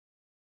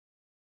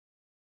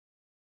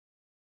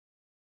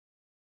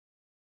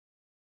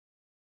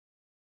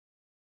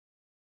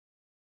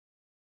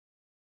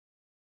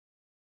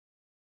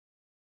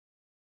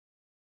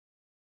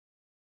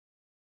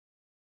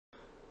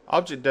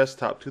Object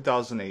Desktop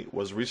 2008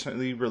 was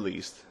recently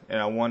released,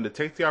 and I wanted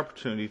to take the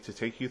opportunity to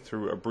take you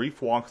through a brief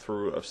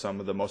walkthrough of some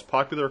of the most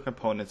popular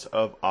components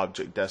of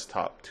Object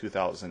Desktop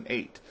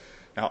 2008.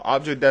 Now,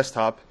 Object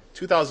Desktop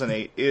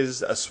 2008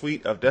 is a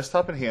suite of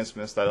desktop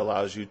enhancements that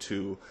allows you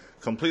to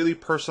completely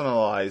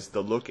personalize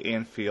the look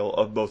and feel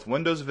of both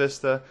Windows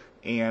Vista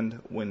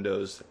and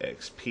Windows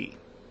XP.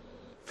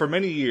 For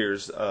many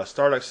years,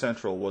 Stardock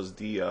Central was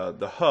the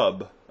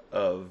hub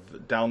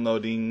of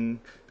downloading,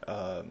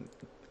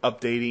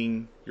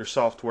 updating your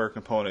software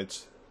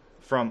components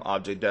from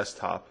Object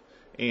Desktop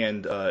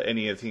and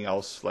anything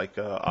else like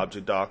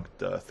Object Dock,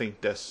 the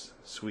ThinkDesk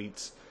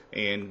suites,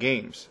 and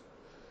games.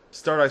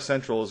 Stardock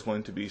Central is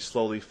going to be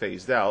slowly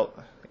phased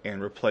out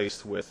and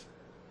replaced with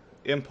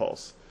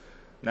Impulse.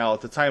 Now,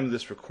 at the time of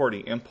this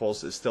recording,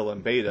 Impulse is still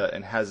in beta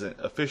and hasn't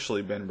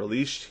officially been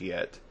released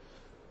yet.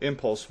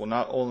 Impulse will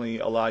not only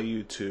allow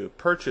you to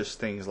purchase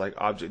things like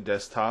Object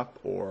Desktop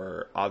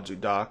or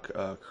Object Dock,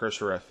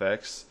 Cursor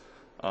FX,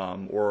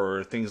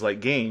 or things like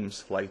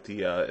games like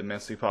the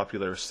immensely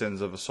popular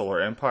Sins of a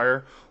Solar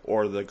Empire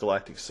or the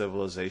Galactic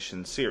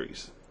Civilization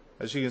series.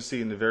 As you can see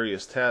in the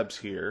various tabs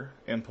here,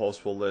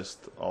 Impulse will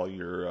list all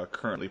your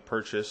currently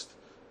purchased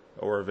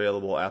or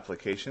available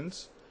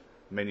applications.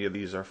 Many of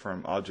these are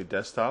from Object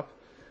Desktop.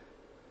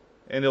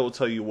 And it will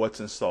tell you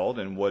what's installed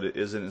and what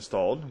isn't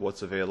installed,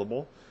 what's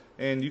available.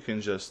 And you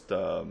can just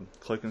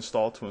click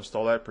install to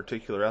install that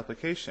particular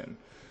application.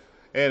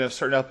 And if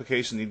certain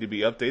applications need to be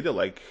updated,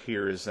 like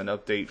here is an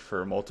update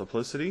for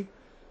Multiplicity,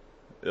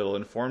 it'll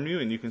inform you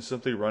and you can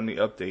simply run the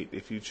update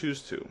if you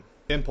choose to.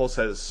 Impulse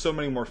has so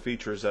many more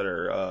features that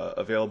are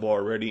available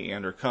already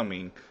and are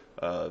coming.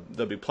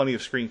 There'll be plenty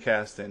of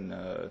screencasts and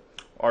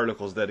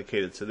articles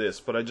dedicated to this,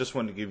 but I just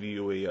wanted to give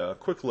you a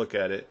quick look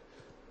at it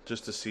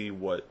just to see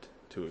what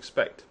to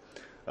expect.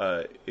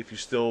 If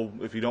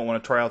you don't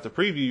want to try out the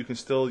preview, you can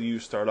still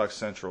use Stardock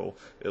Central.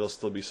 It'll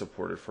still be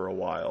supported for a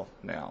while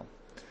now.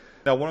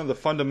 Now, one of the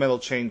fundamental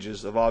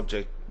changes of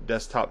Object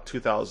Desktop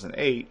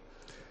 2008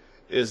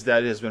 is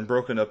that it has been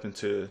broken up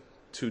into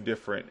two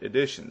different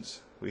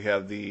editions. We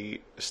have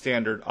the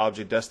standard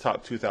Object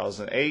Desktop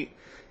 2008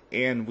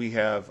 and we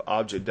have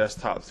Object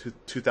Desktop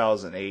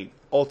 2008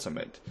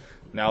 Ultimate.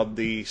 Now,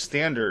 the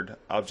standard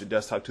Object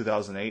Desktop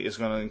 2008 is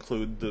going to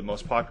include the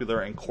most popular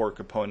and core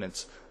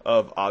components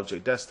of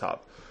Object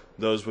Desktop.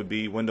 Those would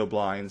be window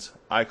blinds,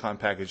 icon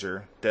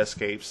packager,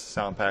 Desktopx,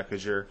 sound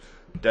packager,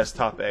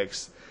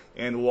 Desktopx,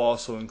 and will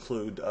also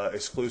include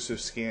exclusive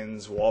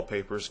skins,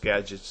 wallpapers,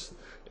 gadgets,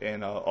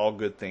 and all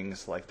good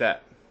things like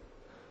that.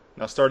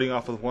 Now, starting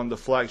off with one of the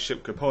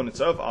flagship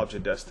components of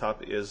Object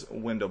Desktop is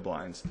window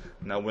blinds.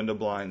 Now, window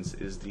blinds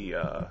is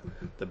the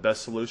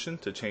best solution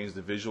to change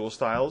the visual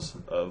styles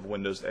of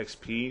Windows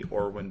XP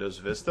or Windows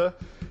Vista.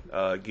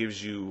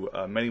 Gives you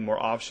many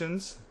more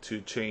options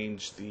to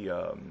change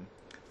the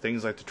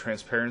things like the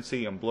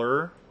transparency and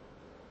blur.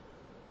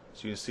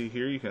 So you can see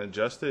here, you can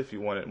adjust it if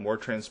you want it more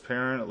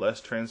transparent,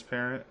 less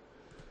transparent.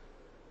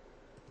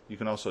 You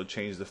can also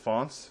change the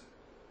fonts.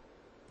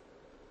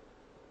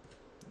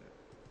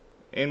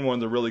 And one of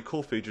the really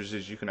cool features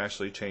is you can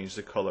actually change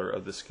the color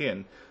of the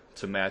skin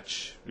to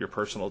match your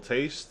personal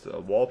taste,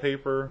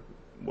 wallpaper,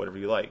 whatever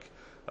you like.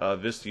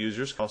 Vista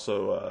users can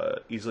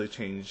also easily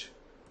change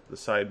the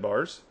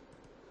sidebars.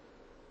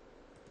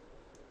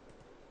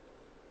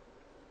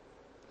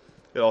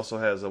 It also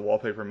has a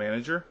wallpaper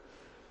manager.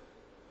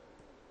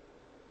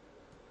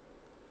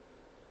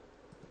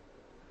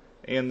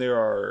 And there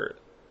are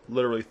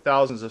literally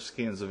thousands of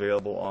skins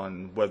available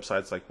on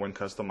websites like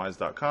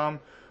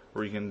WhenCustomized.com,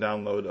 where you can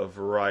download a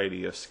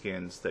variety of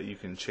skins that you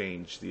can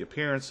change the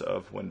appearance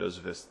of Windows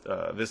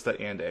Vista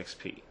and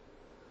XP.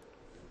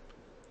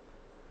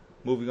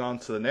 Moving on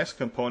to the next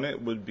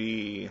component would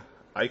be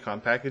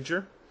Icon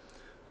Packager.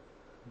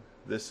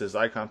 This is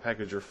Icon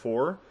Packager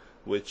 4,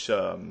 which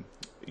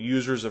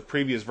users of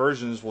previous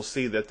versions will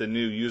see that the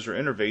new user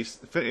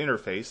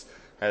interface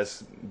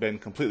has been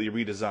completely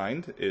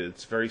redesigned.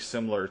 It's very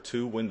similar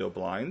to window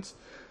blinds,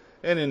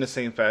 and in the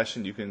same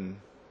fashion you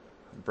can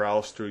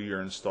browse through your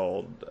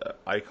installed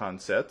icon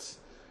sets.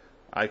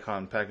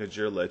 Icon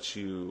Packager lets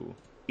you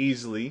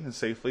easily and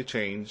safely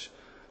change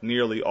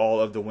nearly all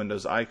of the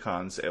Windows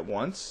icons at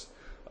once.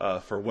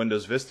 For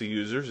Windows Vista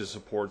users, it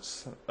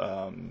supports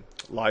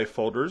live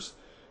folders,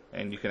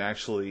 and you can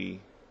actually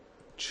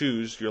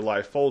choose your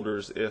live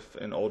folders if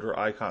an older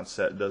icon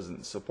set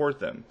doesn't support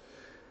them.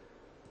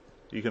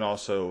 You can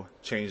also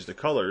change the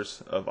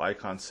colors of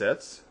icon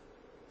sets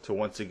to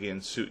once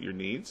again suit your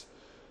needs.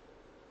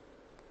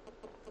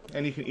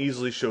 And you can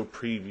easily show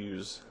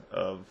previews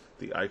of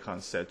the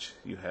icon sets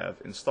you have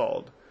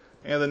installed.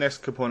 And the next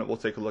component we'll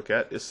take a look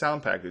at is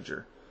Sound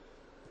Packager,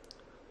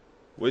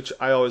 which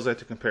I always like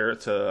to compare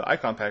it to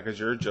Icon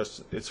Packager,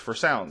 just it's for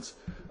sounds.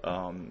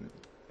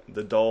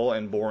 The dull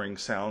and boring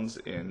sounds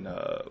in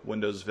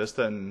Windows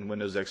Vista and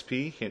Windows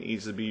XP can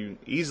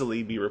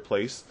easily be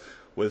replaced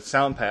with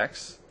sound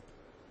packs.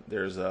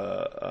 There's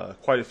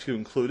quite a few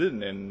included,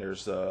 and then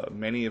there's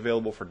many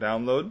available for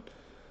download.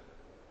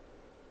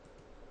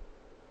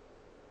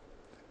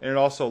 and it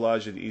also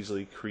allows you to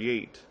easily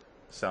create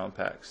sound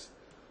packs.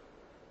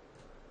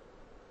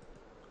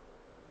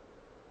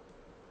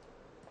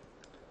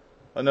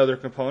 Another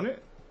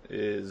component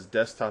is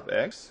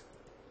Desktopx.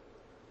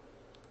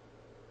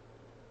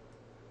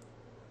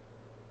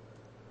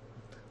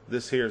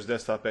 This here is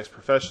Desktopx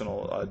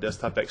Professional.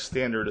 Desktopx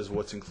Standard is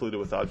what's included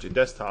with Object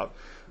Desktop.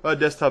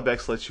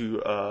 Desktopx lets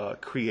you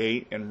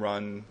create and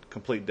run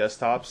complete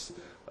desktops,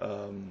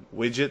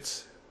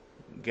 widgets,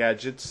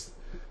 gadgets,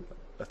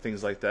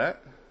 things like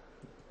that.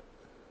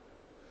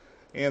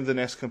 And the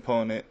next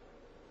component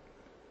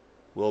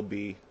will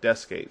be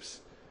Desktopx.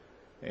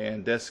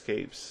 And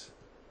Desktopx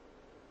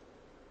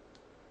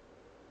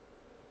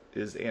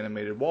is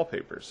animated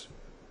wallpapers.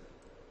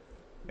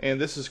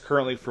 And this is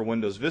currently for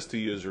Windows Vista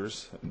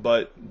users,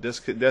 but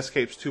Desktopx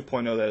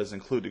 2.0 that is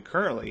included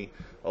currently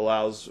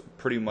allows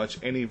pretty much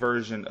any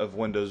version of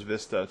Windows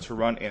Vista to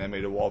run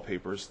animated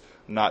wallpapers,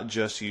 not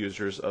just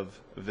users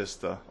of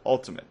Vista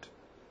Ultimate.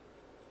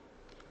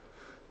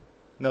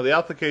 Now, the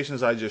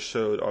applications I just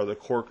showed are the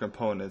core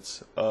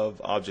components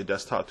of Object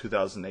Desktop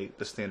 2008,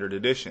 the Standard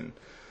Edition.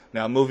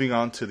 Now, moving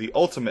on to the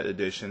Ultimate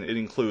Edition, it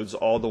includes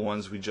all the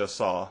ones we just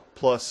saw,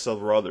 plus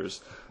several others.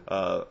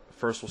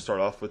 First, we'll start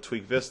off with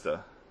Tweak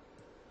Vista.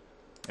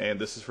 And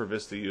this is for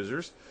Vista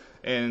users.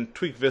 And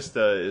Tweak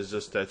Vista is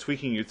just a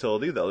tweaking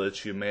utility that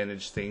lets you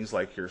manage things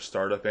like your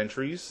startup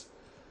entries,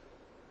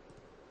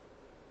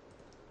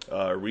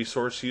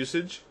 resource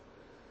usage.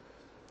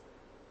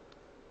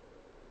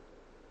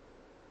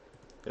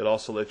 It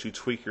also lets you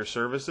tweak your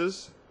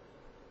services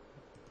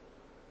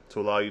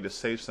to allow you to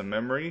save some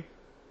memory,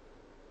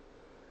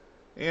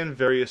 and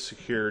various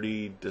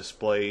security,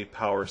 display,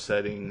 power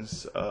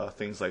settings,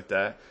 things like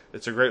that.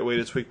 It's a great way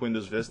to tweak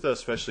Windows Vista,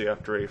 especially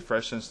after a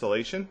fresh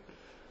installation.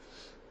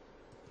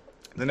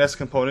 The next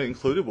component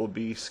included will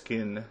be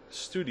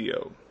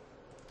SkinStudio.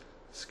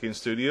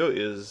 SkinStudio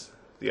is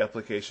the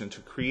application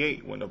to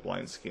create window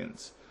blind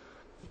skins.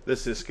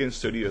 This is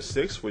SkinStudio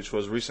 6, which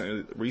was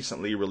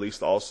recently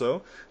released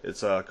also.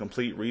 It's a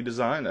complete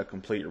redesign, a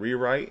complete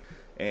rewrite,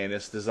 and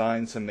it's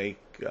designed to make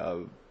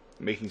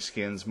making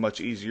skins much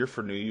easier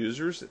for new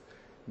users,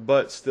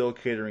 but still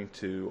catering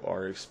to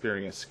our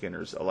experienced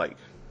skinners alike.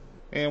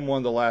 And one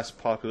of the last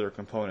popular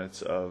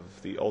components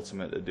of the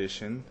Ultimate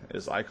Edition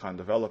is Icon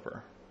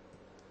Developer,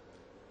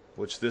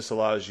 which this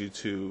allows you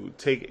to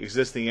take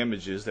existing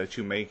images that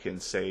you make in,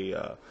 say,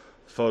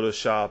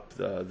 Photoshop,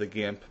 the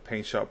GIMP,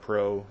 PaintShop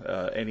Pro,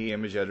 any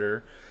image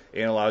editor,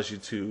 and allows you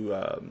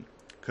to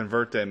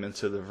convert them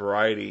into the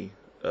variety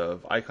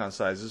of icon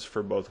sizes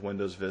for both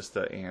Windows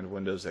Vista and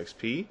Windows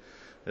XP.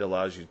 It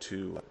allows you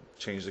to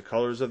change the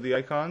colors of the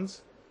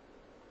icons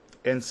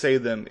and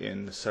save them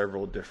in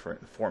several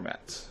different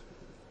formats.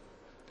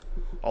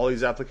 All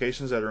these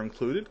applications that are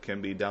included can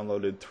be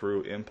downloaded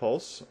through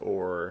Impulse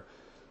or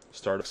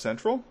Stardock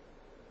Central.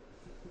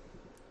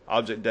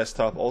 Object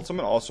Desktop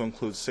Ultimate also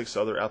includes 6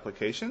 other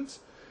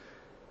applications.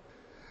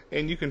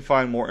 And you can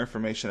find more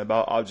information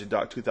about Object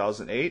Dock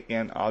 2008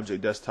 and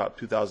Object Desktop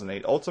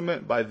 2008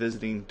 Ultimate by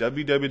visiting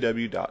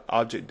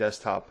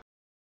www.objectdesktop.com.